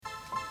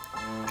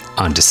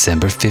On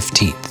December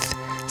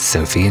 15th,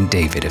 Sophie and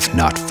David, if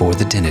not for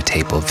the dinner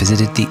table,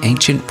 visited the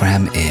ancient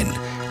Ram Inn,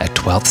 a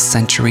 12th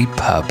century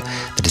pub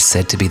that is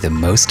said to be the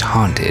most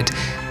haunted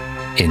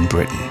in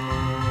Britain.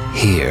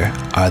 Here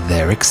are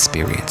their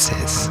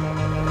experiences.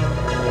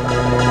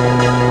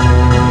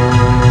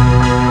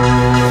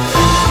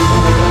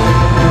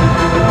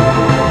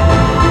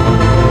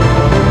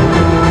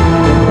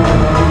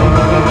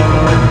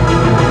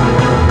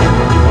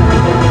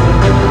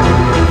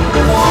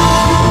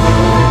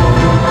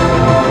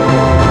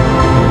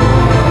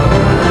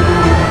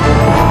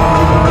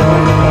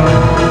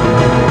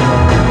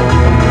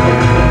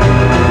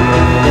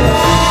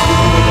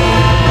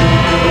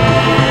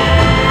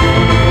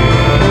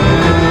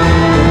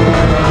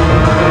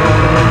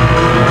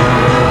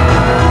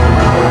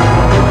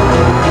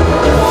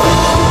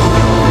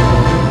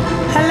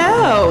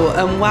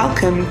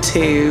 Welcome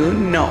to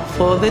Not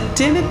For The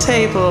Dinner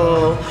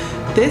Table.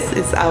 This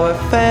is our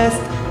first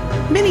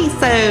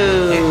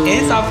mini-sode.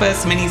 It is our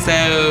first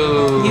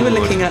mini-sode. You were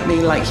looking at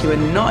me like you were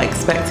not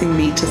expecting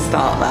me to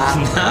start that.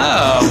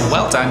 No,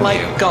 well done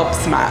like you.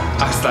 Gobsmacked.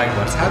 I was like,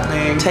 what's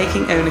happening?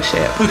 Taking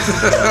ownership.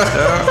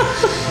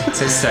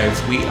 So,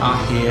 Soph, we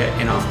are here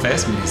in our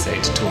first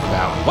mini-sode to talk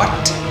about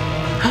what?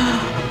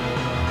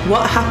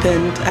 What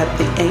happened at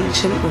the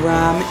ancient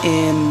Ram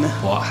Inn?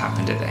 What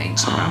happened at the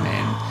ancient Ram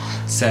Inn?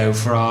 So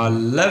for our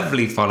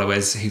lovely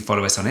followers who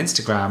follow us on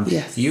Instagram,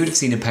 yes, you would have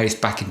seen a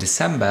post back in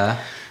December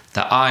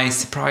that I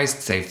surprised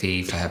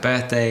Sophie for her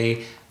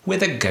birthday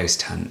with a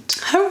ghost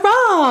hunt.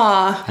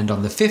 Hurrah! And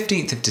on the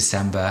 15th of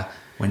December,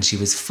 when she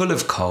was full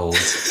of cold,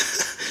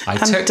 I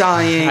took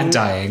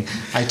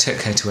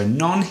her to a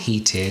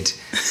non-heated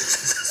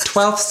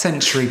 12th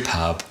century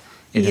pub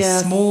in a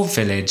small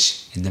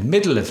village in the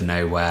middle of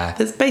nowhere.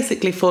 That's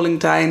basically falling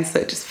down,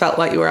 so it just felt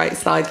like you were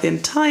outside the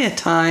entire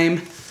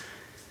time.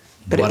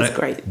 But it was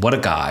great. What a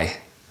guy.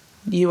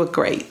 You were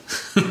great.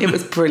 It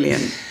was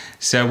brilliant.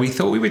 So we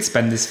thought we would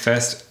spend this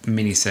first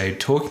mini-sode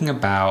talking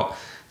about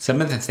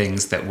some of the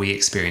things that we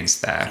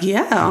experienced there.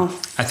 Yeah.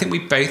 I think we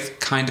both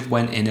kind of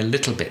went in a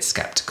little bit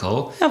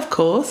sceptical. Of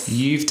course.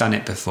 You've done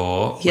it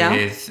before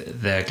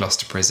with the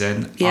Gloucester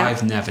prison. Yeah.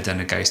 I've never done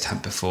a ghost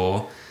hunt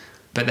before.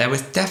 But there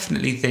was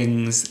definitely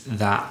things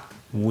that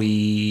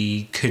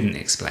we couldn't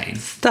explain.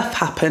 Stuff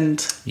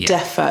happened. Yeah.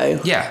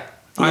 Defo. Yeah.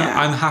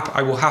 I'm happy.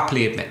 I will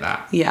happily admit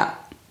that. Yeah.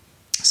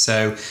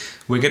 So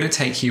we're going to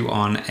take you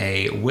on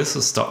a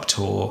whistle-stop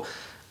tour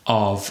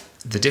of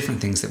the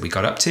different things that we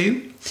got up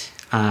to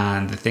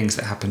and the things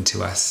that happened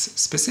to us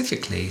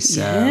specifically.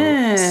 So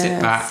sit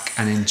back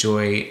and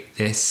enjoy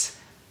this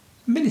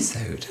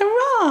mini-sode.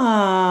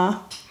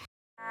 Hurrah!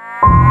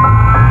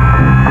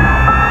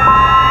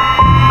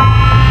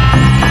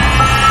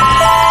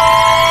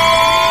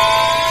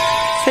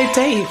 So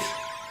Dave.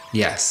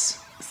 Yes.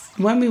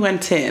 When we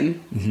went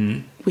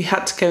in, we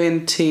had to go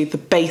into the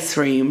base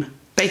room.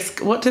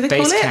 What do they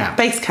call it? Camp.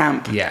 Base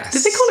camp. Yes.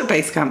 Did they call it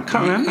base camp?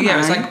 Can't remember. Yeah, it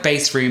was like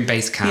base room,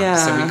 base camp. Yeah.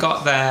 So we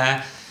got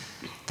there.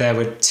 There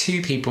were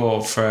two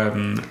people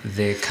from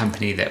the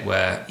company that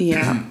were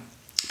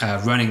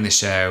running the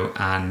show,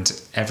 and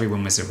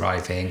everyone was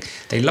arriving.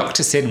 They locked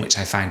us in, which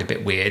I found a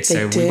bit weird.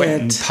 We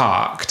went and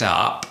parked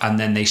up, and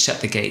then they shut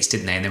the gates,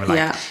 didn't they? And they were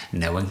like,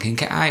 no one can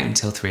get out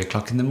until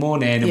 3:00 in the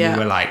morning. And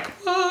we were like,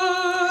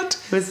 what?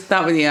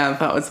 That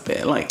was a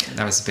bit like...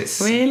 That was a bit...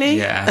 Really?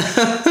 Yeah.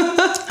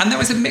 And there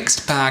was a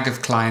mixed bag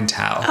of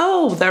clientele.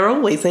 Oh, there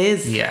always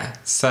is. Yeah.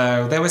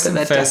 So there were some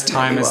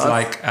first-timers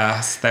like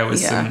us. There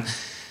was some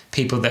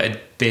people that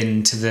had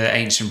been to the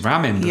ancient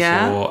Ram Inn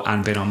before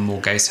and been on more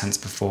ghost hunts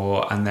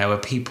before. And there were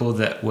people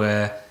that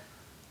were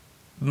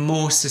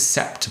more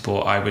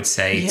susceptible, I would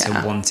say,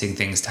 to wanting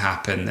things to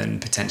happen than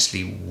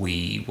potentially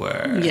we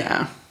were.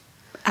 Yeah.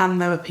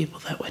 And there were people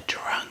that were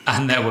drunk.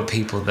 And there were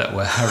people that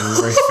were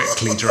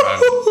horrifically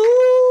drunk.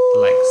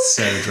 Like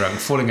so drunk.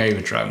 Falling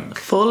over drunk.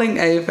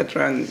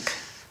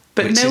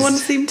 But no one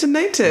seemed to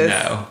notice.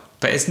 No.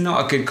 But it's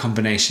not a good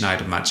combination,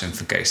 I'd imagine,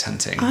 for ghost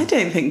hunting. I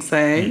don't think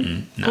so.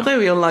 No. Although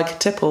we all like a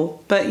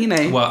tipple. But, you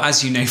know. Well,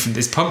 as you know from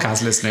this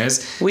podcast,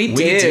 listeners, we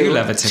do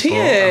love a tipple.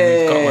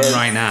 Cheers. And we've got one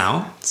right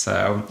now.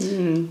 So...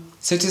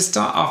 So to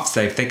start off,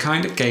 Soph, they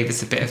kind of gave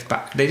us a bit of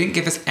they didn't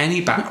give us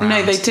any background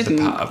no, they didn't.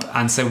 To the pub.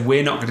 And so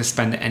we're not going to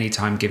spend any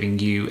time giving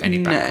you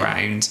any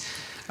background.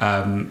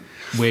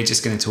 We're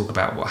just going to talk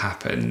about what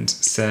happened.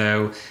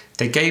 So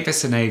they gave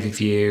us an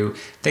overview.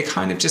 They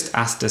kind of just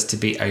asked us to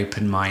be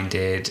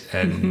open-minded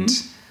and...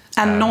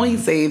 And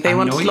noisy. They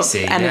wanted lots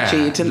of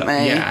energy, didn't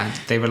they? Yeah.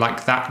 They were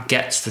like, that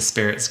gets the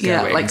spirits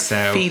going. Yeah, like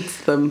so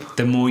feeds them.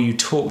 The more you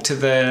talk to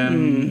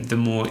them, the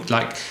more...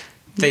 like.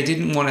 They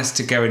didn't want us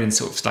to go in and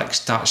sort of like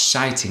start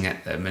shouting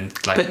at them and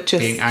like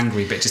being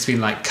angry, but just being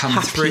like, come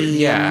through.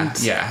 Yeah.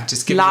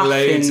 Just give them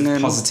loads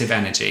of positive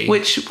energy.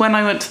 Which, when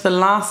I went to the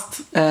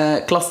last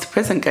Gloucester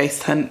prison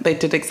ghost hunt, they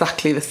did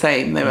exactly the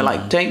same. They were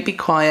like, don't be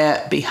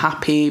quiet, be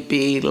happy,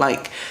 be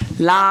like,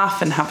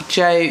 laugh and have a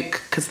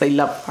joke, because they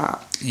love that.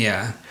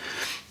 Yeah.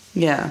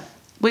 Yeah.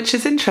 Which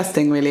is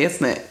interesting, really,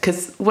 isn't it?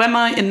 Because when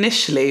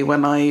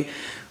I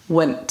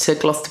went to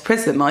Gloucester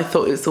Prison, I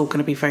thought it was all going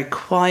to be very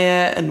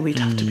quiet and we'd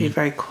have to be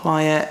very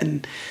quiet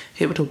and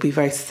it would all be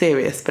very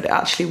serious, but it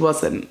actually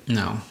wasn't.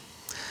 No.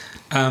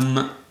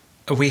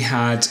 We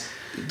had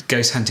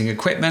ghost hunting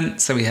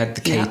equipment, so we had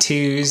the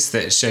K2s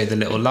that show the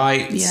little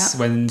lights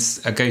when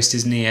a ghost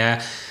is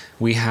near.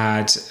 We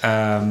had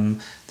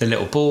the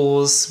little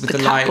balls with the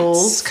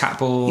lights, cat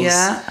balls.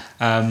 Yeah.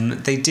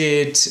 They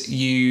did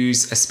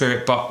use a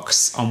spirit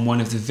box on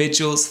one of the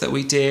vigils that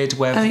we did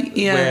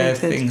where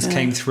things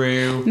came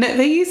through. No,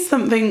 they used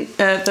something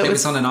that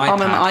was on an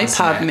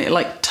iPad, and it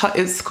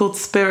it's called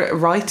Spirit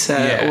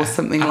Writer or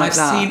something like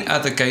that. I've seen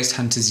other ghost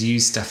hunters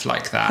use stuff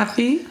like that. Have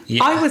you?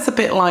 Yeah. I was a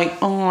bit like,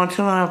 I don't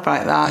know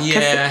about that.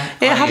 Yeah.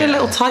 It had a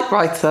little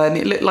typewriter and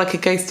it looked like a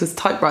ghost was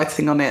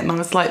typewriting on it, and I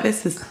was like,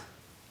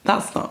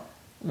 that's not.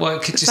 Well,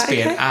 it could just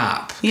be an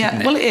app.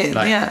 Yeah, well, it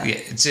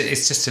is.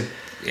 It's just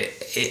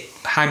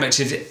how much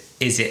of it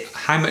is it?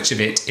 How much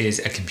of it is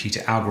a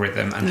computer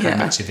algorithm, and how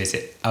much of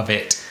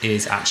it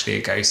is actually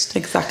a ghost?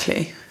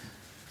 Exactly.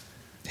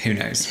 Who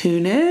knows? Who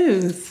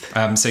knows?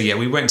 So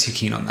we weren't too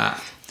keen on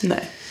that. No.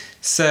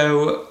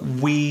 So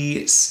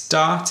we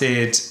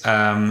started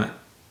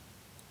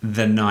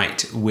the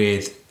night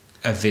with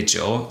a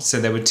vigil.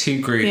 So there were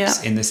two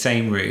groups in the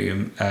same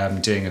room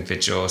doing a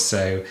vigil.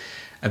 So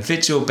a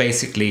vigil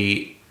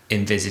basically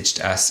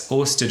envisaged us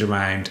all stood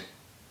around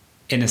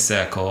in a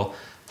circle,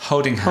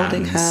 holding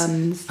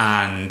hands.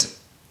 And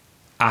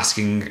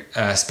asking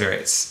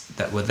spirits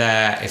that were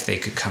there if they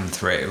could come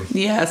through.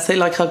 Yeah, so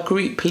like our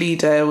group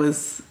leader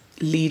was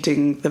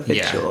leading the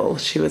vigil.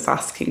 She was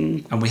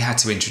asking... And we had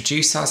to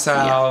introduce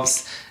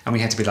ourselves and we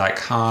had to be like,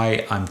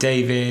 hi, I'm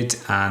David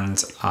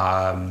and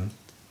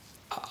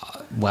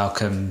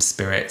welcome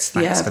spirits,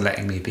 thanks for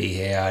letting me be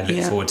here, I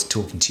look forward to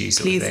talking to you,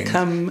 Please of thing.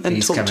 Come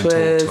and talk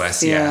to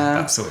us.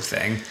 That sort of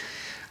thing.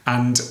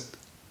 And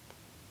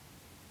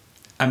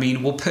I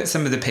mean, we'll put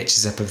some of the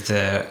pictures up of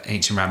the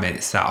ancient Ramet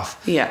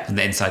itself on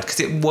the inside, because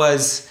it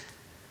was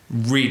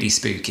really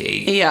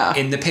spooky.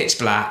 In the pitch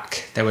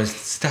black there was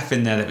stuff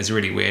in there that was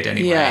really weird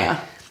anyway.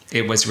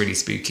 It was really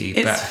spooky.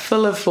 It's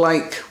full of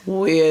like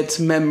weird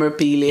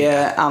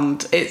memorabilia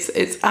and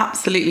it's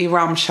absolutely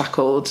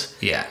ramshackled.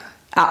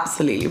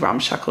 Absolutely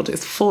ramshackled.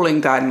 It's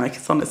falling down like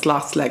it's on its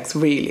last legs,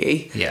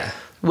 really.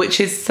 Which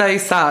is so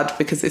sad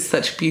because it's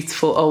such a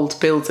beautiful old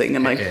building,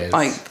 and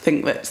I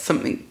think that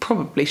something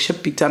probably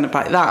should be done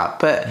about that,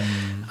 but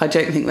I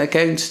don't think they're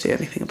going to do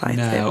anything about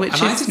it.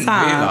 Which and I didn't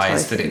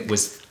realise that it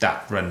was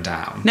that run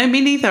down. No,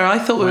 me neither. I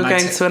thought we were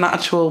going to an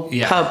actual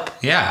pub.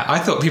 Yeah, I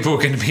thought people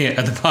were going to be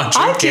at the bar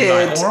drinking.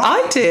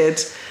 I did.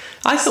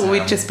 I thought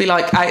we'd just be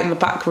like out in the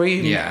back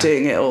room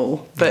doing it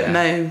all, but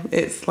no,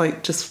 it's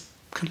like just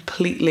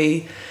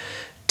completely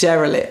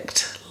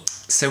derelict.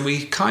 So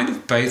we kind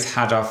of both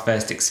had our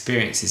first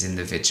experiences in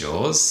the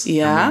vigils.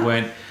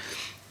 And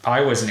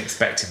I wasn't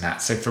expecting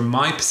that. So from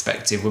my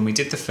perspective, when we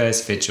did the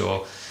first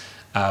vigil,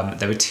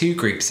 there were two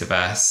groups of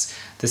us.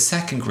 The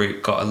second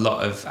group got a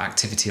lot of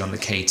activity on the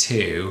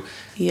K2,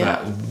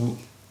 but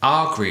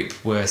our group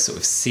were sort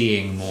of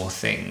seeing more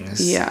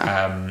things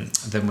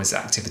than was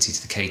activity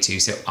to the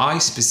K2. So I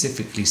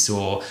specifically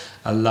saw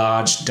a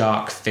large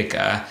dark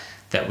figure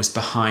that was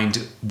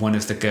behind one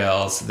of the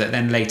girls that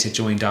then later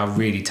joined our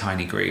really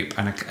tiny group.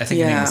 And I think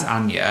her name was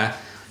Anya.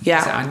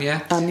 Yeah. Is it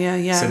Anya? Anya,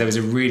 yeah. So there was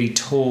a really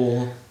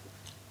tall,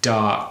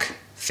 dark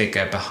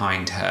figure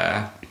behind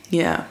her.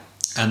 Yeah.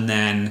 And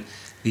then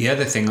the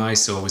other thing I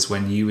saw was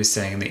when you were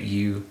saying that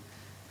you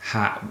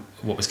had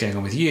what was going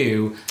on with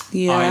you.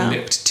 I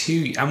looked to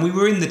you, and we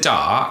were in the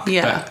dark,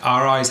 but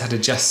our eyes had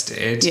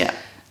adjusted.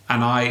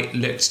 And I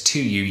looked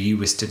to you, you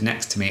were stood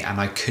next to me, and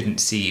I couldn't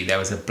see you. There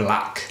was a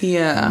black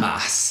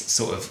mass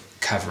sort of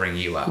covering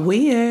you up.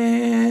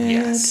 Weird.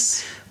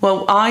 Yes.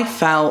 Well, I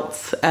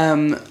felt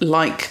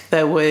like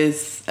there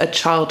was a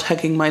child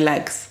hugging my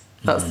legs.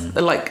 That's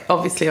like,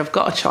 obviously I've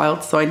got a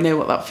child, so I know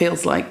what that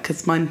feels like,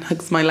 because mine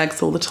hugs my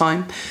legs all the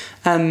time.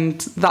 And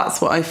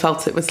that's what I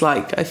felt it was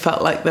like. I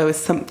felt like there was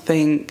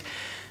something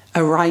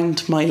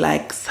around my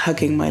legs,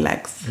 hugging my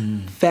legs.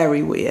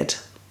 Very weird.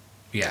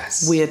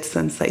 Yes. Weird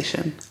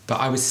sensation.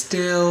 But I was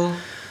still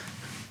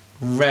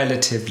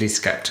relatively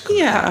sceptical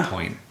at that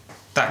point.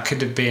 That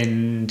could have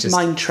been just...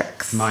 Mind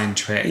tricks.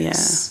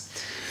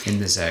 In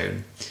the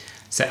zone.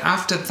 So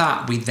after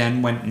that, we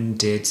then went and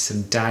did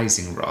some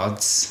dowsing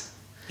rods.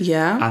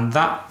 And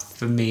that,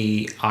 for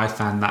me, I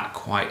found that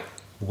quite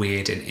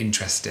weird and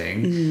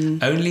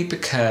interesting. Only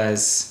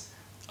because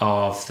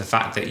of the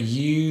fact that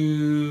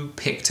you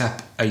picked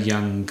up a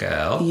young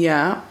girl.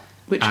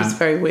 Which was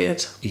very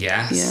weird.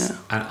 Yes.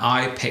 And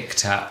I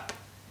picked up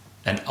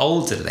an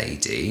older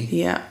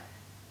lady.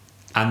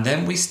 And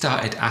then we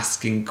started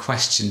asking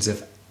questions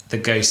of the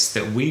ghosts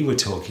that we were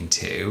talking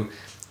to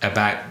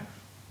about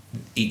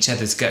each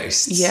other's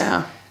ghosts.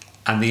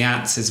 And the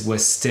answers were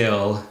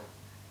still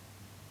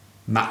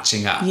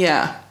matching up.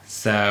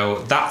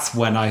 So that's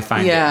when I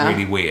found it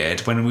really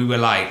weird. When we were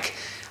like...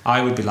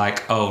 I would be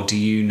like, oh, do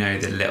you know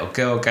the little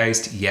girl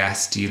ghost?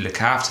 Yes. Do you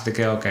look after the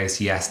girl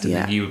ghost? Yes. And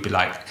then you would be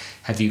like,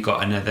 have you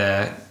got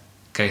another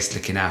ghost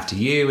looking after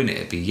you, and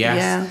it'd be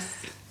yes.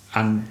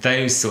 And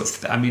those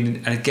sorts of I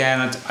mean, and again,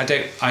 I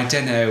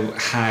don't know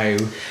how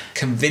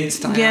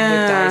convinced I am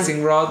with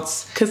dowsing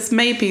rods. Because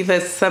maybe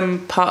there's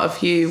some part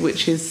of you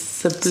which is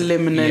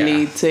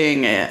subliminally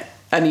doing it,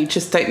 and you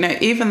just don't know.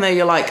 Even though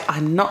you're like,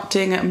 I'm not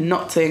doing it, I'm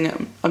not doing it,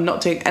 I'm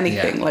not doing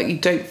anything. Yeah. Like, you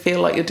don't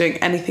feel like you're doing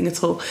anything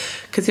at all.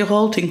 Because you're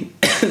holding,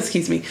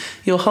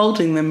 you're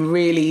holding them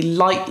really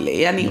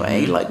lightly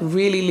anyway, like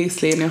really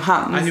loosely in your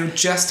hands. And you're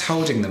just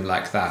holding them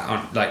like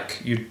that.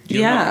 Like,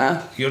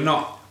 you're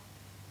not...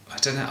 I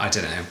don't know. I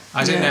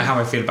don't know how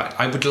I feel about it.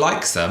 I would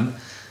like some.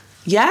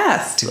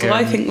 Yes. Well,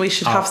 I think we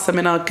should have some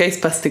in our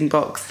ghost busting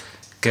box.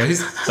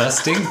 Ghost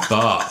busting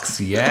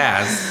box,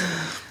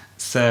 yes.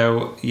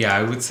 So, yeah,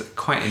 I was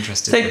quite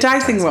interested. So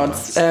dowsing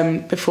rods,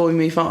 before we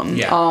move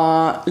on,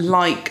 are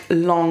like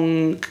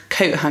long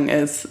coat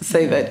hangers.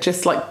 So they're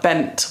just like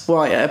bent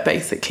wire,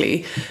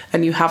 basically.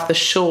 And you have the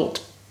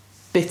short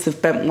bit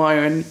of bent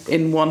wire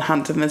in one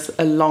hand, and there's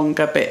a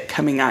longer bit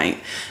coming out.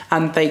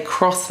 And they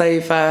cross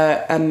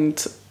over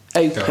and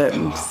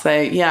open.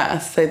 So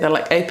they're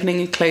like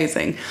opening and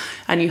closing,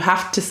 and you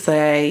have to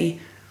say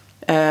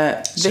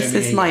this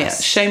is my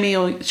yes. Show me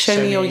your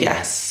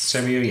yes.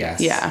 Show me your yes.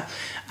 Yeah.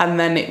 And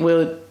then it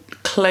will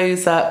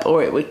close up,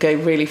 or it would go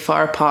really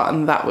far apart,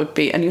 and that would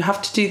be, and you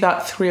have to do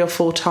that 3 or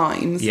 4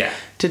 times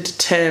to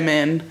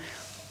determine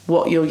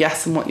what your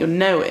yes and what your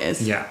no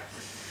is. Yeah.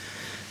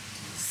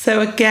 So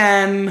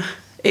again,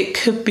 it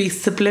could be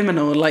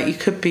subliminal. Like, you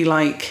could be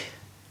like,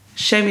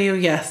 show me your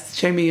yes,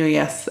 show me your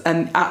yes.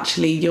 And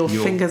actually your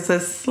fingers are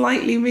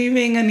slightly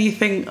moving, and you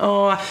think,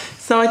 oh,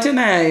 so I don't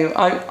know.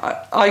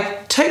 I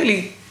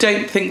totally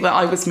don't think that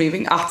I was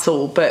moving at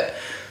all, but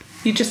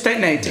you just don't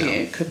know, do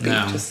you? It could be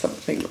just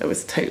something that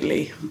was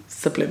totally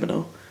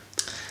subliminal.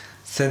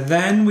 So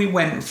then we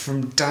went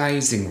from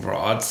dowsing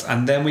rods,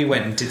 and then we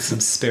went and did some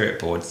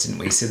spirit boards, didn't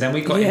we? So then we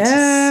got into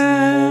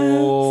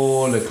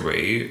smaller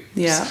groups.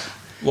 Yeah.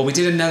 Well, we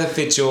did another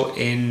vigil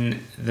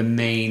in the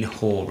main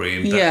hall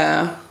room.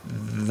 But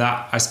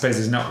that, I suppose,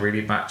 is not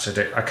really much.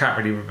 I can't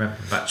really remember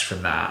much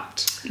from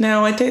that.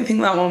 No, I don't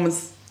think that one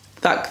was...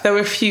 There were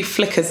a few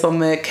flickers on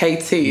the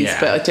K2s,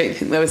 but I don't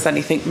think there was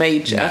anything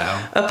major.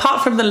 No.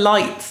 Apart from the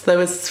lights, there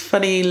was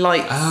funny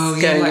lights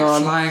going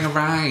on. Flying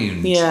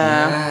around.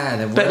 Yeah,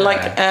 there were. But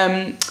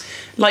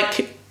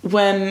like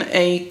when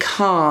a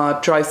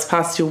car drives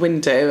past your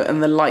window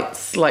and the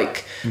lights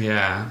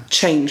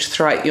change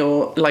throughout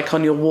your, like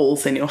on your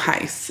walls in your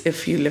house,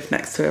 if you live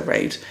next to a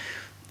road,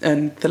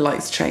 and the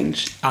lights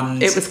change.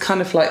 And it was kind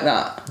of like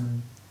that.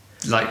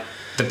 Like...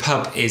 The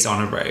pub is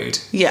on a road.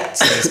 Yeah.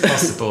 So it's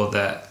possible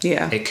that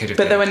it could have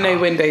been But there were no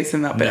windows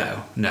in that bit.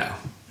 No.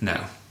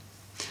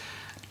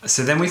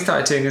 So then we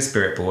started doing a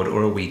spirit board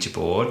or a Ouija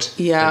board.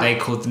 Yeah. But they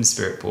called them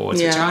spirit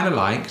boards, which I kind of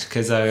liked.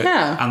 Because and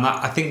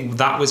I think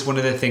that was one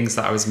of the things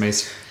that I was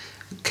most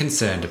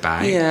concerned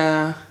about.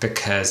 Yeah.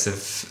 Because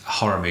of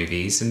horror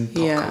movies and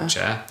pop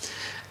culture.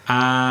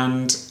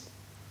 And...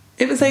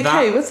 It was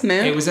okay, wasn't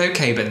it? It was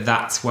okay, but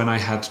that's when I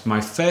had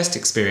my first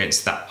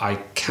experience that I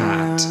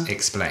can't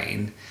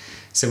explain.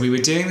 So we were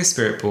doing the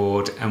spirit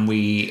board, and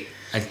we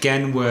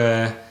again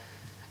were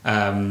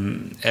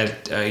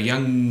a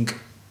young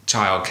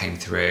child came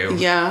through.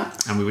 Yeah.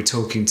 And we were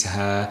talking to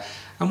her,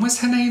 and was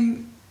her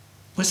name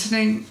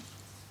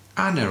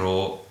Anna,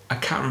 or I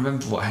can't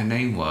remember what her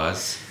name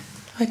was.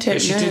 I don't know.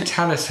 She did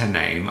tell us her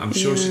name. I'm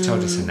sure she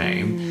told us her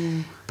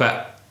name,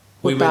 but.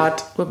 We're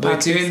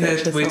doing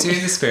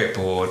the spirit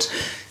board,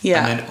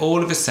 and then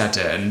all of a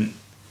sudden,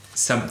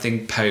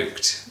 something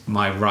poked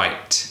my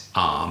right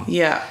arm.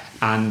 Yeah.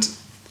 And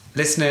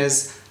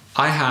listeners,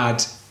 I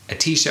had a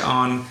t-shirt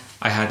on,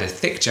 I had a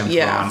thick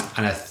jumper on,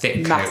 and a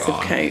thick coat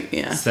on. Coat,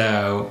 yeah.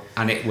 So,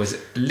 and it was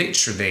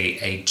literally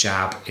a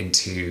jab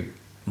into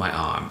my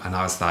arm, and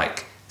I was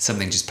like,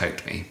 something just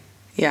poked me.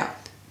 Yeah.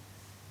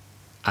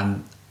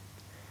 And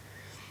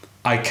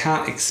I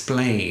can't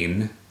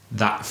explain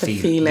that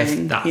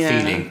feeling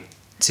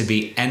to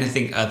be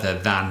anything other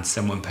than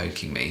someone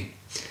poking me.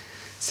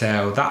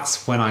 So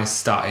that's when I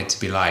started to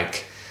be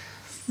like,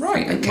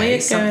 right, okay,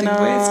 something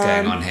weird's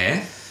going on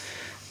here.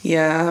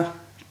 Yeah,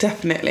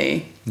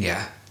 definitely.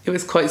 Yeah. It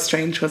was quite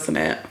strange, wasn't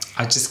it?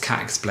 I just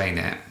can't explain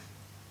it.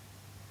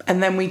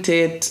 And then we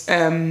did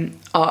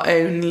our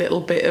own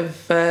little bit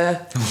of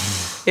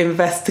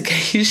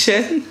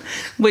investigation,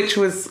 which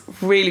was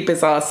really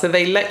bizarre. So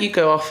they let you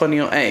go off on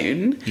your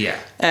own. Yeah.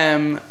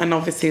 And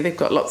obviously they've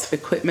got lots of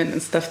equipment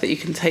and stuff that you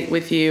can take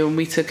with you. And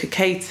we took a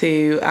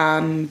K2,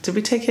 and did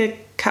we take a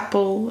cat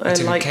ball? We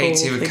took a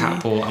K2, a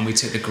cat ball, and we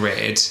took the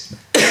grid,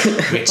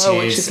 which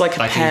is like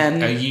a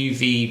pen. A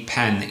UV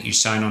pen that you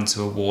shine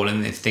onto a wall,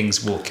 and if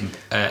things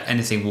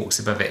anything walks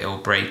above it, it'll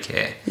break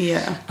it.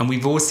 Yeah. And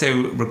we've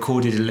also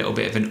recorded a little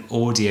bit of an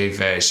audio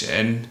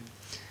version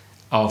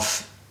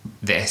of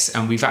this,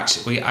 and we've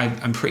actually,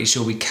 I'm pretty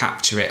sure we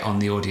capture it on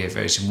the audio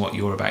version, what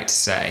you're about to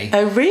say.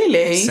 Oh,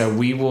 really? So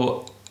we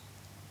will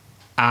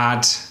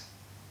add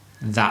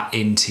that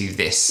into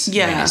this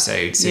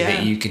episode so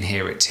that you can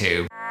hear it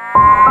too.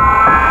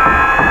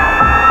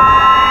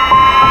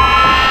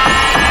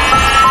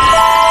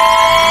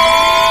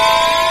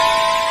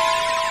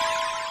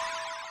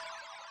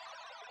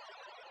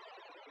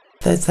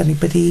 there's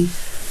anybody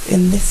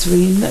in this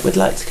room that would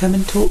like to come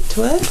and talk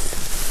to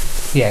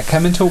us. Yeah,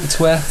 come and talk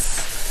to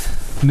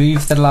us.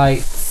 Move the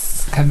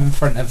lights. Come in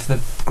front of the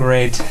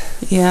grid.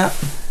 Yeah.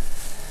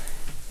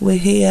 We're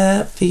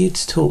here for you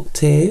to talk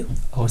to.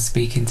 Or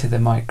speak into the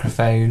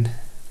microphone.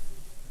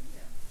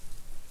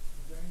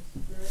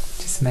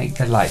 Just make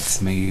the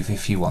lights move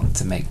if you want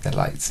to make the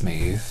lights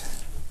move.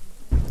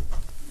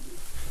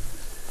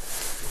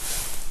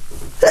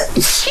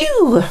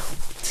 Phew!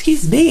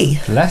 Excuse me.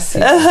 Bless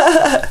you.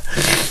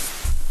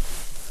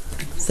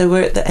 So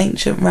we're at the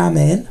Ancient Ram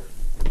Inn.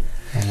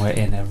 And we're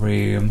in a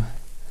room.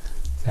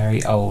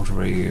 Very old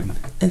room.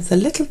 It's a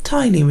little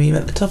tiny room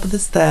at the top of the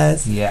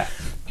stairs. Yeah.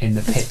 In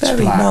the pitch black. It's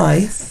very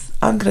nice.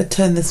 I'm going to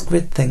turn this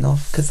grid thing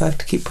off because I have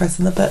to keep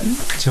pressing the button.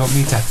 Do you want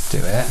me to have to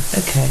do it?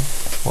 Okay.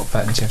 What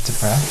button do you have to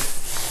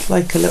press? It's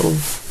like a little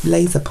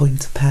laser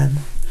pointer pen.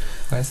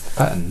 Where's the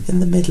button? In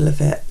the middle of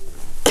it.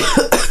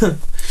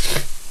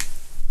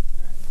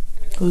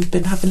 We've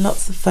been having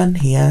lots of fun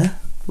here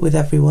with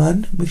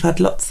everyone. We've had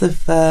lots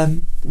of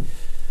come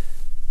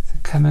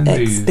and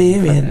experiences.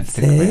 Move in front of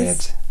the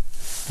grid.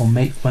 Or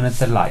make one of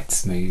the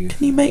lights move.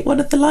 Can you make one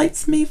of the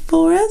lights move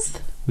for us?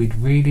 We'd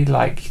really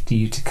like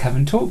you to come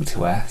and talk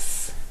to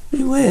us.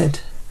 We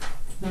would.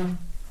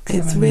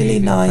 It's really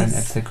nice. In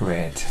front of the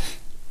grid.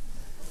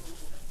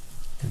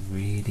 A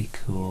really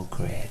cool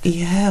grid.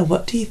 Yeah,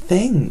 what do you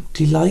think?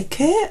 Do you like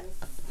it?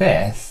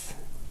 This?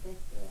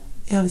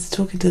 Yeah, I was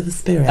talking to the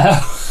spirit.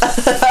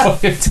 Oh,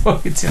 you're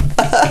talking to me.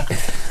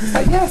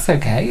 Yeah, it's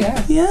okay,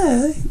 yeah.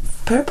 Yeah, it's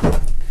purple.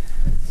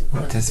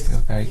 Oh, it does feel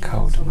very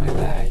cold on my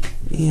leg.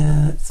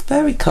 Yeah, it's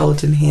very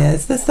cold in here.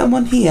 Is there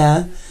someone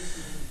here?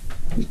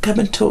 Come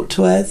and talk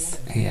to us.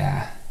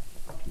 Yeah.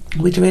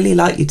 We'd really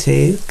like you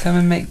to. Come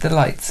and make the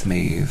lights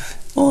move.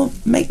 Or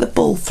make the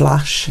ball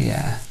flash.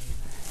 Yeah.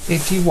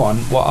 If you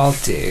want, what I'll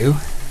do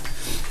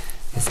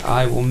is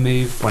I will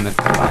move one of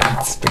the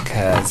lights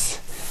because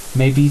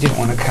maybe you didn't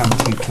want to come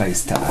too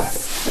close to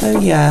us. Oh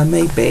yeah,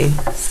 maybe.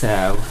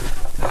 So,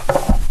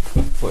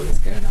 what was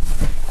going on?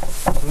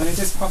 I'm going to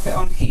just pop it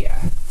on here.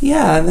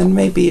 Yeah, and then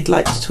maybe you'd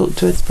like to talk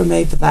to us from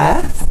over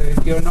there. So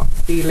if you're not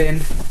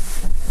feeling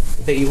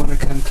that you want to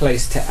come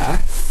close to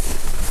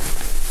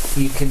us,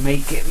 you can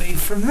make it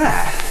move from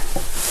there.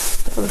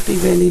 That would be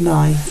really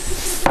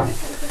nice.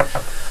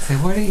 So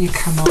why don't you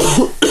come on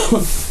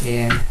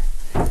in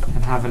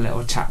and have a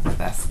little chat with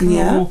us? Come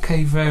on, walk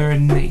over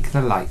and make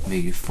the light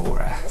move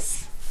for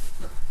us.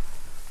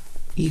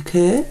 You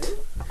could.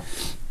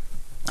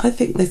 I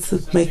think this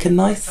would make a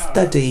nice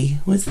study.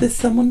 Was this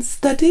someone's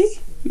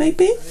study?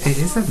 Maybe?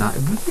 It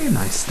would be a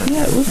nice study.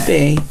 Yeah, it would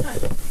be.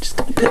 Just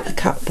going to put the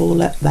cat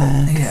ball up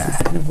there. Yeah.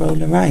 It's going to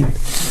roll around.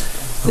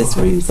 This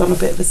room's on a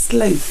bit of a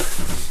slope.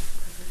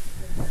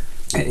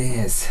 It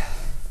is.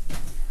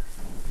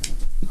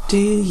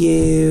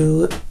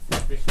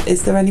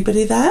 Is there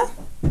anybody there?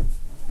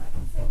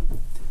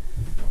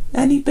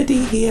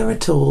 Anybody here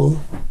at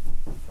all?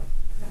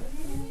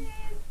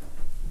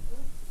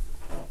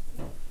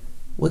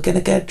 We're going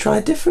to go try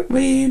a different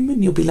room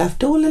and you'll be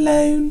left all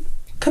alone.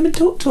 Come and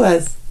talk to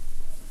us.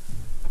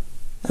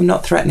 I'm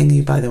not threatening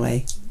you, by the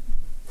way.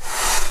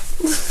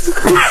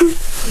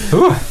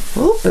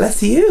 Oh,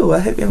 bless you. I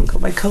hope you haven't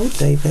got my cold,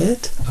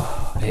 David.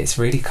 Oh, it's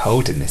really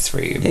cold in this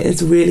room. It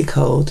is really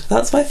cold.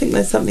 That's why I think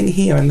there's something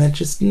here and they're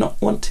just not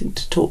wanting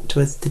to talk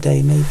to us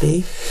today,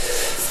 maybe.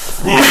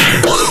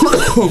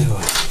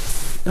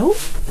 Oh,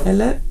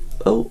 hello.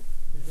 Oh,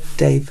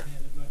 Dave.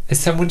 Is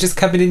someone just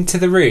coming into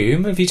the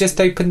room? Have you just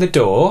opened the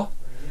door?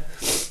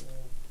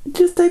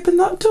 Just open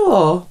that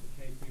door.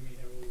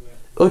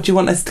 Or do you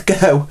want us to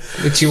go?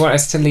 Do you want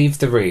us to leave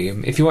the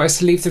room? If you want us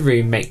to leave the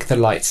room, make the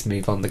lights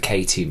move on the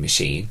K2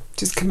 machine.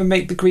 Just come and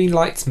make the green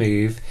lights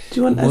move. Do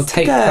you want us to go? We'll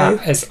take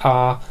that as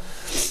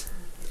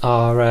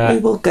our we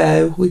will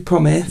go, we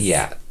promise.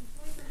 Yeah.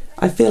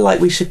 I feel like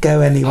we should go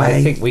anyway.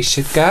 I think we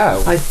should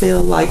go. I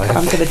feel like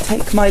I'm going to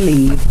take my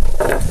leave.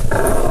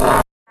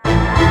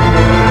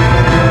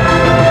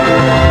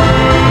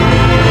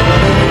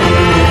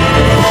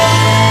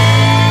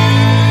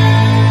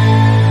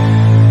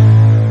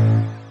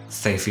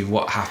 Sophie,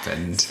 what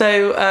happened?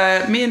 So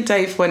me and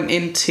Dave went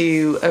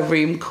into a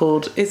room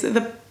called, is it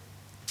the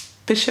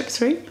Bishop's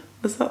room?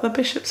 Was that the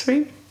Bishop's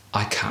room?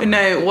 I can't. No,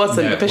 it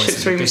wasn't. The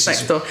Bishop's room was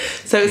next door.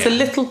 So it was a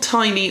little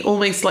tiny,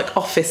 almost like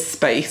office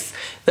space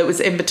that was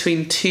in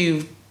between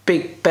two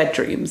big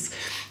bedrooms.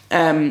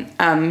 And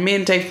me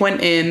and Dave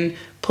went in,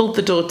 pulled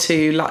the door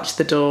to, latched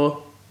the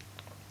door,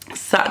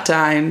 sat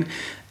down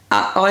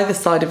at either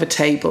side of a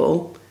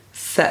table,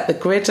 set the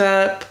grid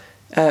up,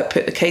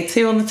 put the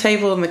K2 on the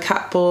table and the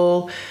cat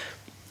ball,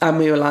 and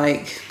we were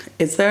like,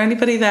 is there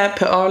anybody there?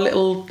 Put our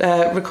little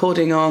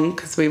recording on,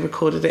 because we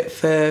recorded it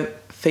for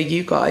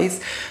you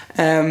guys,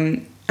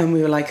 and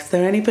we were like, is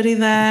there anybody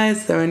there?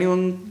 Is there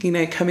anyone,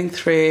 coming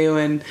through?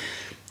 And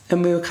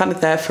we were kind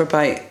of there for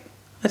about,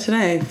 I don't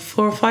know,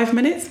 4 or 5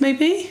 minutes,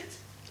 maybe?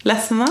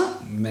 Less than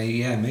that?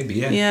 Maybe.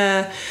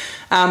 Yeah.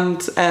 And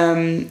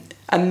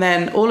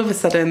then all of a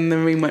sudden the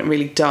room went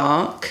really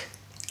dark.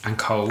 And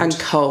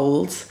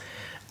cold.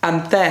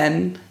 And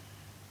then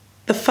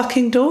The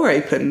fucking door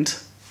opened.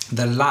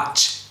 The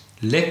latch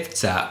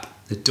lifts up,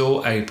 the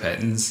door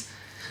opens,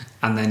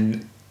 and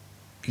then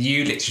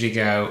you literally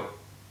go,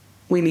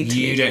 we need to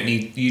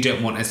you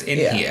don't want us in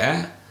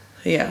here.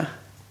 Yeah.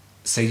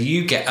 So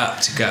you get up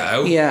to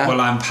go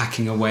while I'm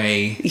packing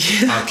away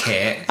our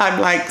kit. I'm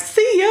like,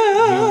 see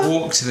ya! You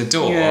walk to the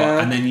door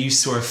and then you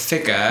saw a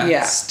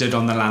figure stood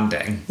on the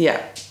landing.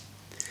 Yeah.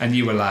 And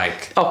you were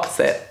like...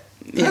 Opposite.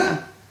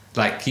 Yeah.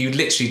 Like, you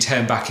literally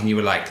turned back and you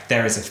were like,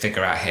 there is a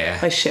figure out here.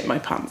 I shit my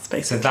pants,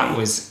 basically. So that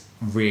was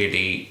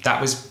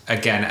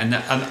again, and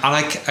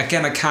I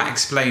can't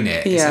explain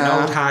it. It's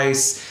an old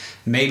house...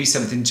 Maybe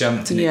something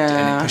jumped and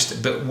it pushed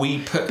it, but we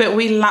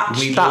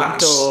latched that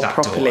door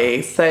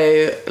properly.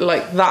 So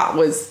like that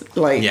was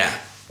like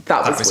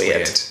that was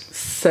weird.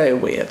 So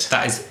weird.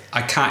 That is,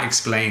 I can't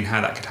explain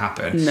how that could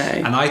happen. No.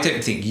 And I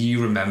don't think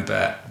you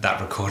remember that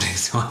recording,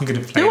 so I'm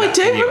going to play that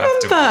for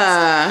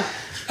you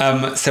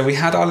afterwards. So we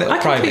had our little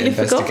private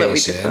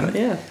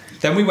investigation.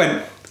 Then we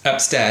went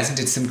upstairs and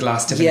did some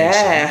glass divination.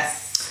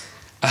 Yes.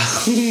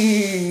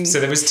 So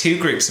there was 2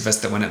 groups of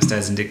us that went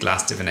upstairs and did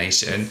glass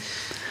divination.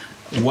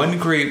 One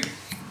group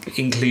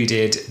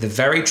included the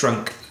very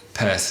drunk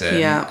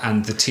person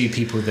and the 2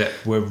 people that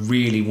were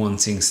really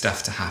wanting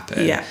stuff to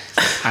happen. Yeah.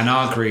 And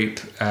our group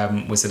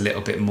was a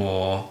little bit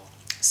more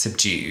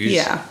subdued.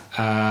 Yeah.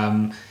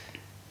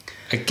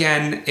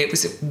 Again, it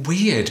was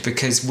weird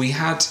because we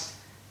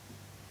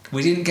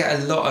didn't get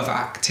a lot of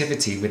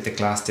activity with the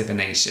glass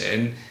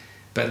divination,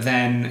 but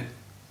then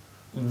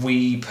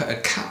we put a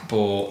cat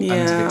ball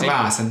under the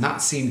glass and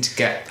that seemed to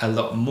get a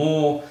lot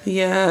more...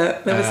 Yeah,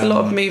 there was a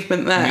lot of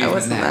movement there,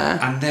 wasn't there?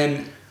 And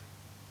then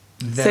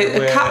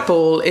a cat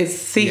ball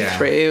is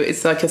see-through. Yeah.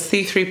 It's like a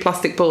see-through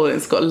plastic ball and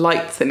it's got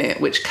lights in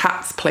it, which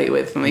cats play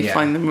with and they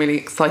find them really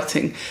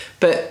exciting.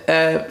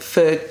 But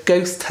for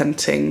ghost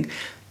hunting,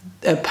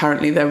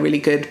 apparently they're really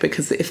good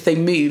because if they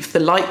move, the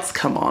lights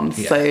come on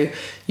so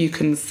you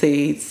can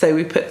see. So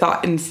we put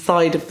that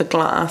inside of the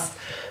glass.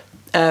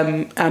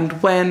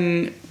 And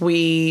when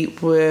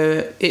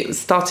it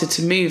started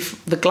to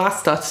move, the glass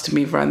started to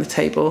move around the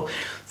table,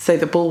 so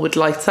the ball would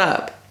light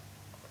up.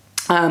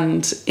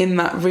 And in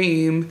that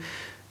room,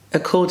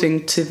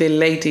 according to the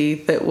lady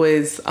that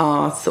was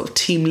our sort of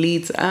team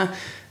leader,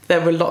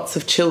 there were lots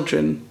of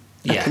children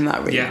up in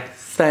that room. Yeah.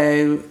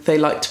 So they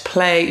like to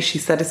play. She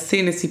said as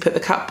soon as you put the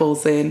cat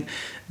balls in,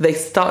 they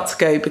start to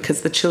go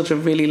because the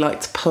children really like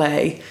to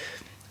play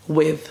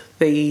with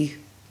the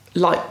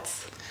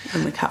lights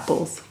and the cat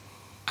balls.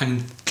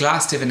 And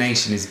glass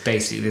divination is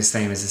basically the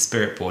same as a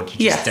spirit board.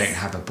 You just don't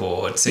have a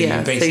board. So you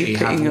basically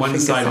have one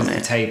side of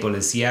the table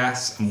is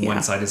yes and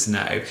one side is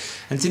no.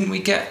 And didn't we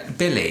get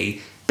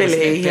Billy?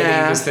 Billy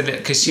was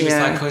because she was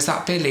like, oh, is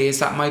that Billy? Is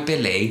that my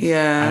Billy?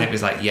 Yeah. And it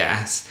was like,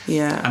 yes.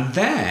 Yeah. And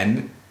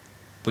then,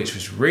 which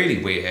was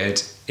really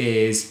weird,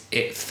 is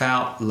it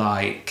felt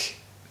like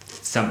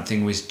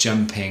something was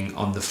jumping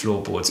on the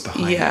floorboards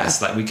behind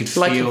us. Like we could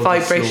feel like a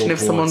vibration of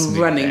someone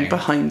running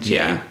behind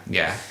you.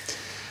 Yeah.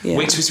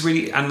 Which was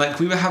really, and like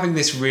we were having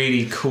this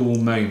really cool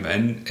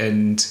moment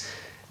and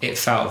it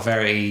felt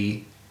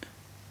very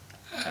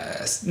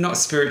not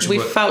spiritual. We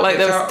felt like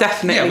there was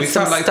definitely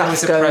some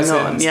stuff going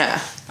on.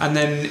 Yeah. And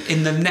then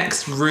in the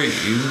next room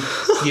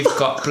you've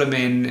got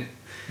blooming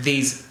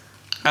these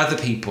other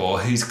people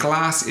whose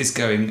glass is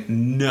going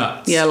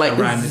nuts. Yeah, like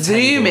around the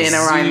zooming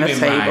around the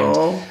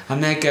table.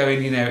 And they're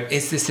going,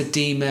 is this a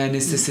demon?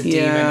 Is this a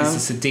demon? Is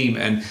this a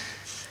demon?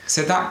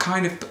 So that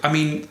kind of, I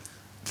mean,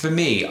 for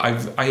me,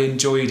 I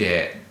enjoyed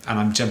it, and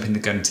I'm jumping the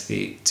gun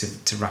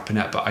to wrapping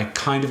up, but I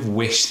kind of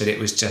wish that it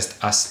was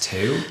just us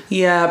 2.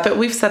 Yeah, but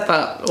we've said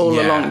that all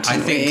along, I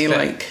think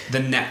that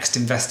the next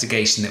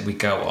investigation that we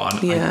go on,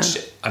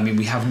 I mean,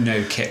 we have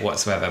no kit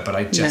whatsoever, but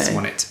I just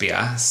want it to be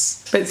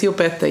us. But it's your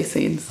birthday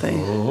soon, so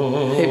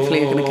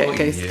hopefully you're going to get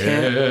ghost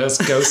kit. Yes,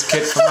 ghost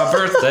kit for my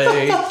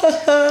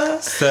birthday.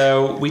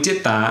 So we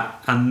did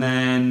that, and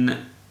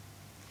then...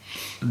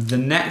 the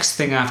next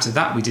thing after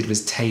that we did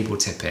was table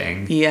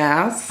tipping.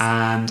 Yes.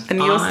 And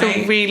you're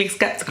still really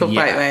sceptical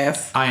about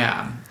this. I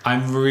am.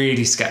 I'm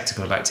really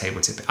sceptical about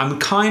table tipping. I'm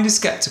kind of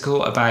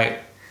sceptical about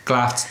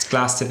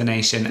glass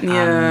divination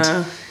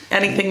and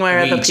anything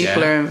where Ouija other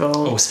people are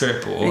involved. Or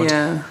spirit board.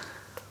 Yeah.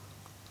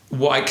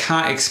 What I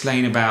can't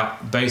explain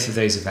about both of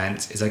those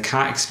events is I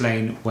can't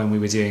explain when we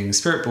were doing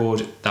spirit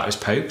board that was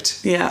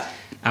poked. Yeah.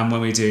 And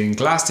when we were doing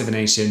glass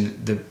divination,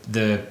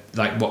 the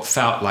like what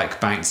felt like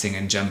bouncing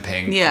and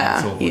jumping on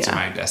the floorboards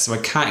around us. So I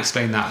can't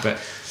explain that, but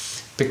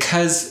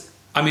because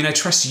I mean I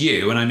trust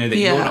you and I know that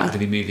you're not going to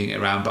be moving it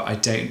around, but I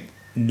don't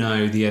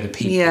know the other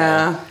people.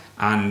 Yeah.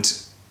 And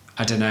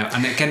I don't know.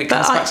 And again, it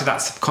comes back to that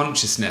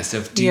subconsciousness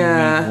of do we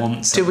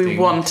want something? Do we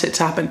want it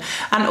to happen?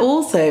 And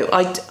also,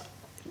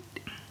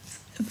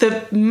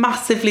 the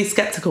massively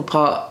sceptical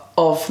part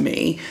of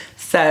me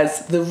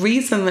says the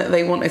reason that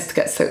they want us to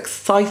get so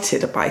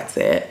excited about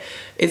it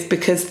is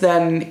because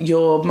then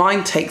your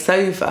mind takes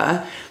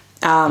over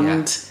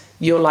and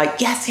you're like,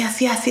 yes,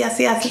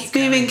 it's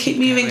moving, keep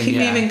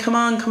moving, come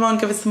on,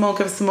 give us some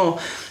more.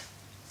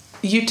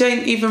 you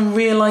don't even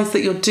realise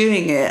that you're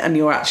doing it and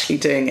you're actually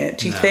doing it.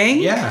 Do you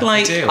think? Yeah,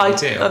 like, I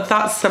do.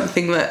 That's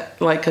something that,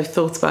 like, I've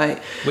thought about.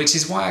 Which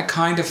is why I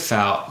kind of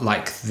felt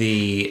like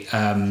the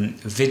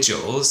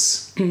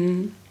vigils,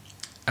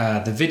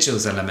 the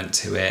vigils element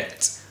to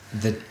it,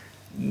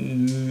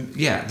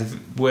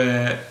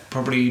 were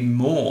probably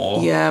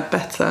more. Yeah,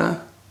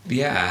 better.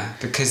 Yeah,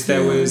 because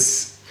there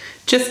was...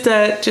 Just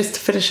to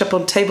finish up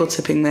on table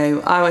tipping,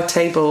 though, our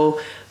table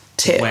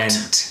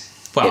tipped.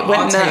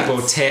 Our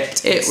table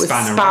tipped. It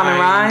span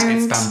around.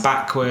 It span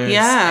backwards.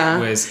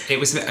 Yeah. It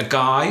was a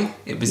guy.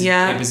 It was.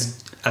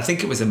 I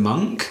think it was a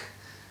monk.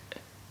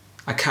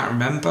 I can't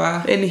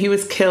remember. And he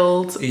was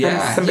killed. Yeah.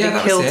 And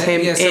somebody killed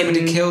him. Yeah,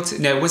 somebody killed.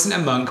 No, it wasn't a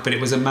monk, but it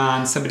was a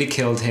man. Somebody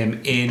killed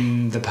him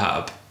in the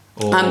pub.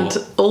 And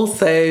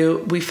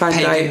also, we found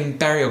out pagan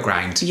burial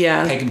ground.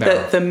 Yeah. Pagan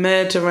burial. That the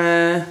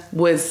murderer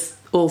was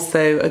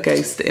also a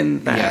ghost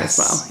in there as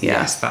well.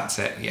 Yeah. Yes, that's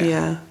it. Yeah.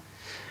 Yeah.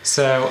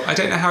 So I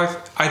don't know how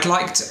I'd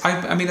like to.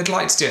 I mean, I'd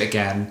like to do it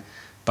again,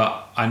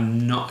 but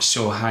I'm not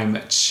sure how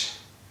much.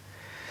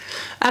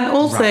 And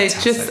also,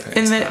 just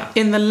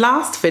in the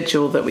last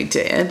vigil that we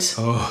did,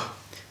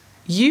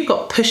 you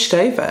got pushed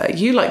over.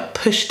 You like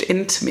pushed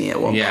into me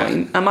at one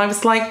point, and I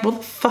was like, "What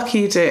the fuck are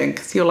you doing?"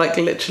 Because you're like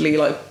literally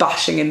like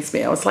bashing into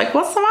me. I was like,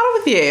 "What's the matter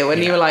with you?"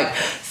 And you were like,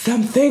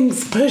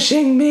 "Something's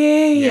pushing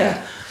me."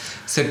 Yeah.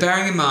 So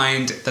bearing in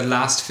mind, the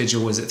last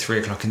vigil was at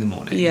 3:00 in the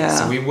morning. Yeah.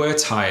 So we were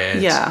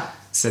tired. Yeah.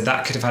 So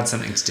that could have had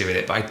something to do with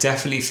it, but I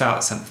definitely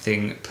felt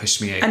something push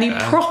me over. And you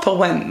proper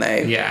went though.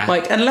 Yeah.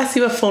 Like, unless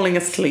you were falling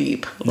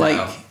asleep. No.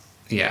 Like.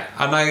 Yeah.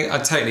 And I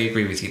totally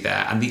agree with you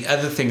there. And the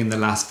other thing in the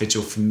last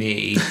vigil for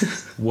me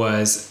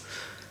was,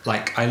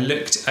 like, I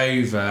looked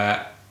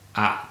over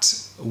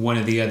at one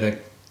of the other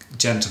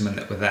gentlemen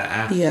that were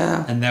there.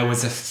 Yeah. And there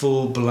was a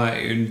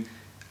full-blown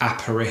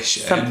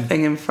apparition.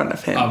 Something in front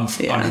of him. On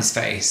his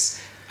face.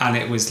 And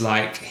it was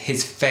like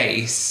his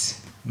face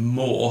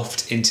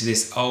morphed into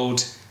this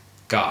old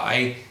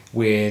guy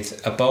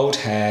with a bald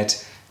head,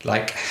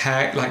 like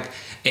hair, like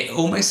it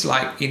almost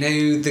like, you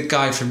know, the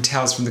guy from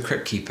Tales from the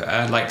Crypt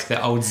Keeper, like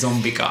the old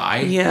zombie guy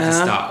at the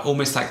start,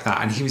 almost like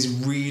that. And he was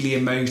really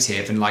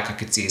emotive, and like I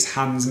could see his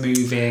hands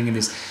moving and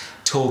his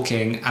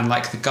talking, and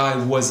like the guy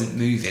wasn't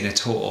moving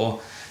at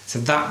all. So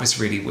that was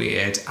really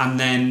weird. And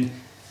then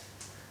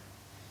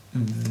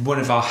one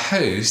of our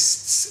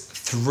hosts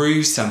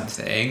threw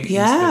something into the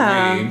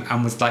room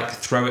and was like,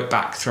 throw it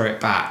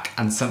back,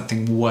 and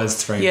something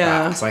was thrown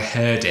back because I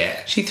heard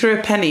it. She threw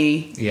a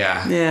penny.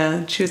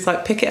 Yeah. She was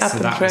like, pick it up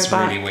and throw it back. So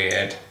that was really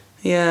weird.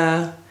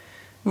 Yeah,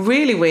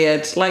 really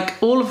weird. Like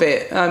all of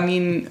it. I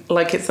mean,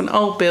 like it's an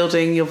old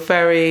building. You're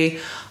very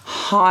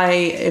high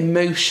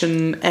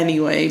emotion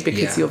anyway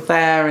because you're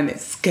there and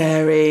it's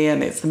scary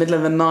and it's the middle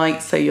of the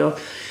night, so you're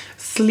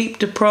sleep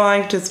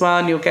deprived as well,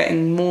 and you're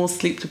getting more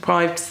sleep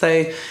deprived.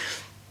 So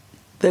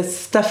there's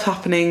stuff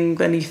happening,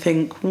 then you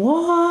think,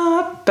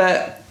 what?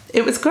 But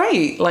it was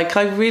great. Like,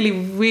 I really,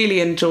 really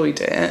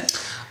enjoyed it.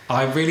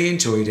 I really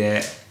enjoyed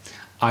it.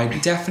 I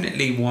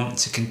definitely want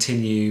to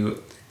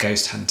continue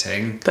ghost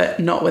hunting. But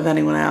not with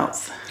anyone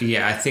else.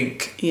 Yeah, I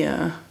think...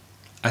 Yeah.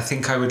 I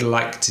think I would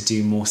like to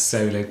do more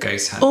solo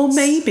ghost hunts. Or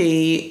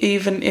maybe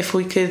even if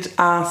we could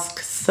ask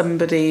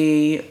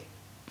somebody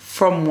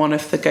from one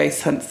of the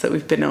ghost hunts that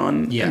we've been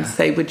on and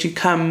say, would you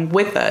come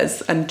with us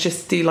and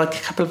just do like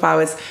a couple of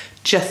hours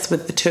just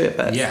with the two of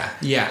us?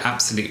 Yeah,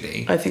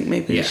 absolutely. I think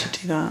maybe we should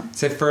do that.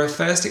 So for a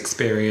first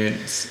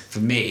experience, for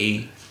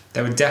me,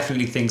 there were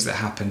definitely things that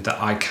happened that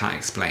I can't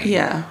explain.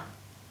 Yeah.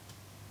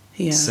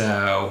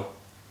 So...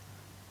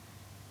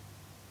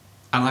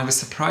 And I was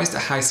surprised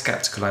at how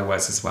sceptical I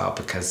was as well,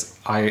 because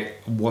I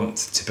want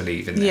to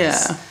believe in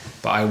this. Yeah.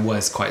 But I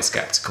was quite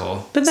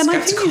sceptical. But then I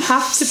think you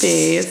have to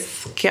be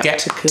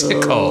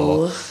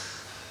sceptical.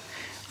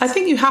 I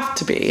think you have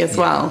to be as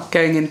well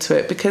going into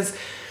it, because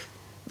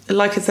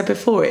like I said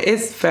before, it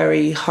is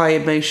very high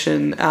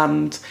emotion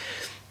and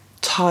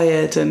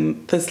tired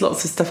and there's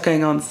lots of stuff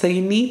going on. So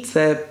you need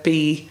to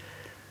be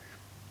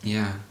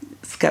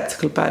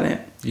sceptical about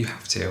it. You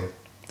have to.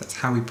 That's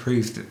how we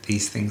prove that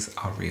these things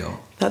are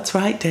real. That's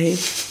right,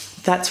 Dave.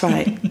 That's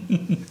right.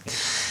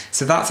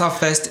 So that's our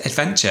first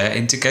adventure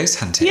into ghost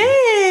hunting.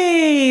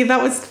 Yay!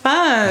 That was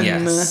fun.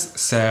 Yes.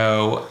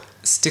 So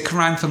stick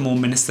around for more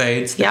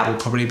minisodes that will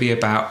probably be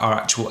about our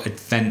actual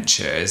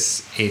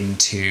adventures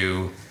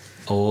into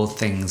all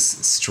things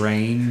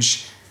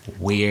strange,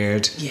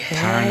 weird,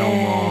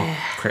 paranormal,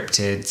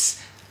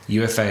 cryptids,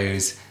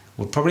 UFOs.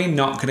 We're probably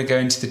not going to go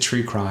into the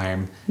true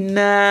crime.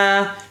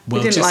 Nah,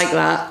 we didn't like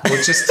that.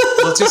 We'll just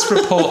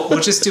report. We'll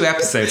just do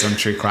episodes on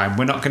true crime.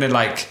 We're not going to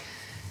like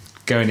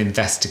go and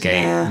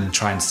investigate and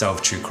try and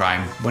solve true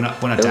crime. We're not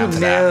down for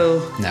that.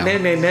 No.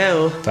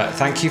 But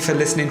thank you for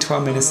listening to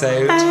our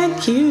minisode.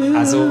 Thank you.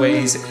 As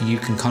always, you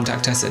can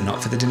contact us at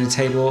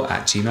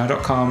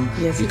notforthedinnertable@gmail.com.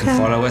 Yes, you can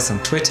follow us on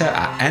Twitter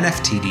at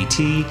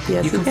NFTDT.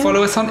 Yes, you can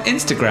follow us on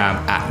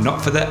Instagram at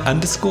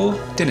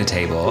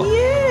notforthe_dinnertable.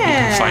 Yeah. You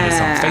can find us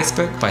on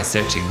Facebook by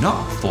searching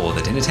Not For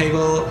The Dinner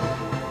Table.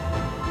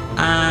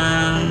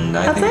 And And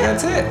I think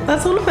that's it.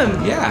 That's all of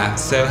them. Yeah.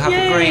 So have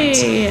a great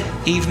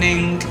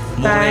evening,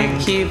 morning,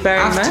 Thank you very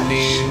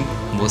afternoon.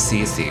 much. We'll see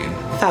you soon.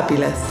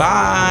 Fabulous.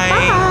 Bye.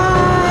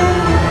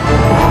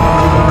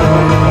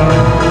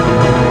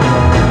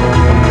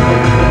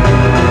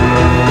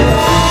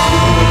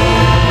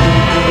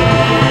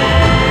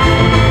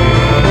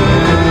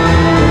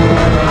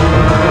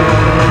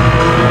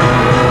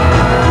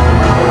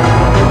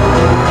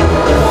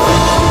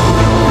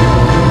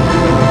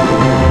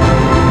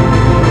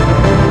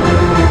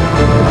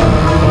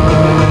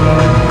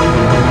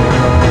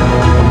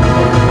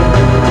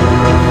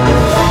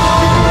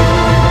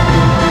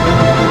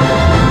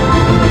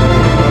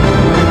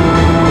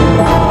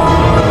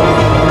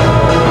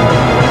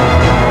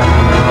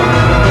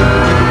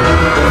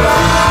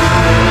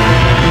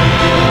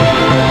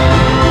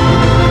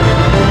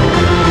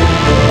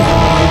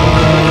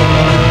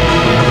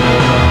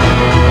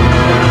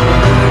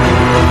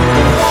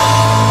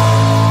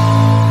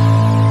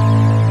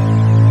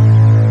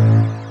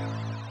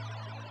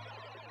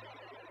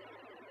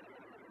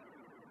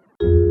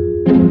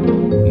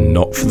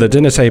 Not for the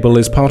Dinner Table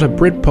is part of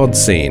Britpod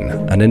Scene,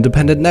 an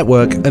independent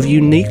network of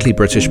uniquely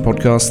British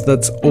podcasts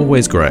that's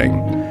always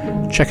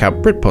growing. Check out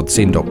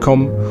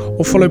BritpodScene.com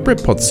or follow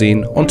Britpod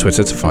Scene on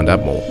Twitter to find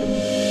out more.